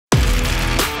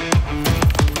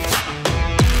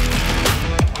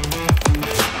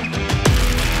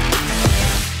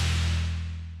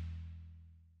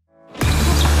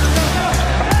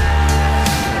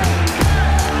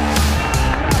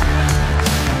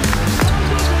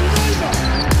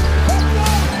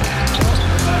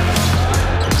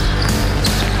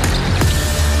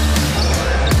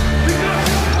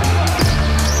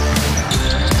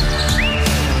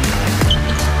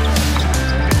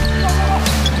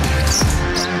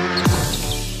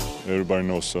everybody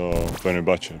knows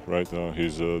Fenerbahce, right?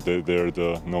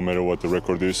 No matter what the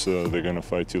record is, they're gonna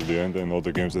fight till the end. And all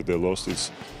the games that they lost,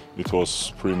 it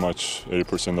was pretty much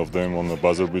 80% of them on the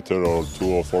buzzer beater or 2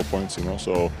 or 4 points, you know.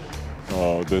 So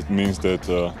that means that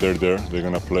they're there. They're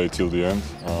gonna play till the end,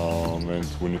 and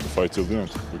we need to fight till the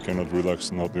end. We cannot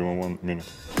relax, not even 1 minute.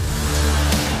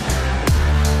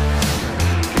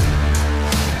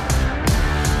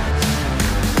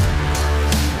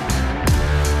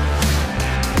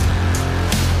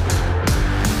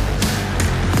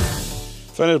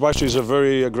 Fenerbahce is a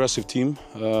very aggressive team.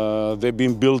 They've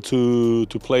been built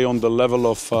to play on the level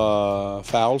of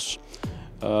fouls.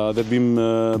 They've been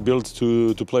built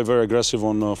to play very aggressive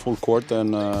on full court,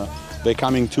 and they're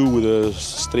coming too with a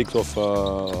streak of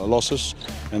losses,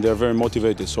 and they're very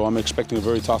motivated. So I'm expecting a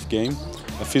very tough game,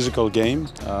 a physical game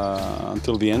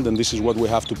until the end, and this is what we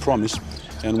have to promise.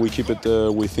 And we keep it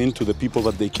within to the people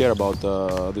that they care about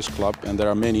this club, and there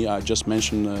are many. I just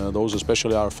mentioned those,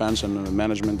 especially our fans and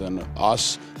management and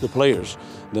us, the players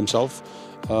themselves.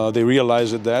 They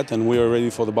realize that, and we are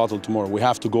ready for the battle tomorrow. We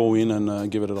have to go in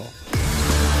and give it all.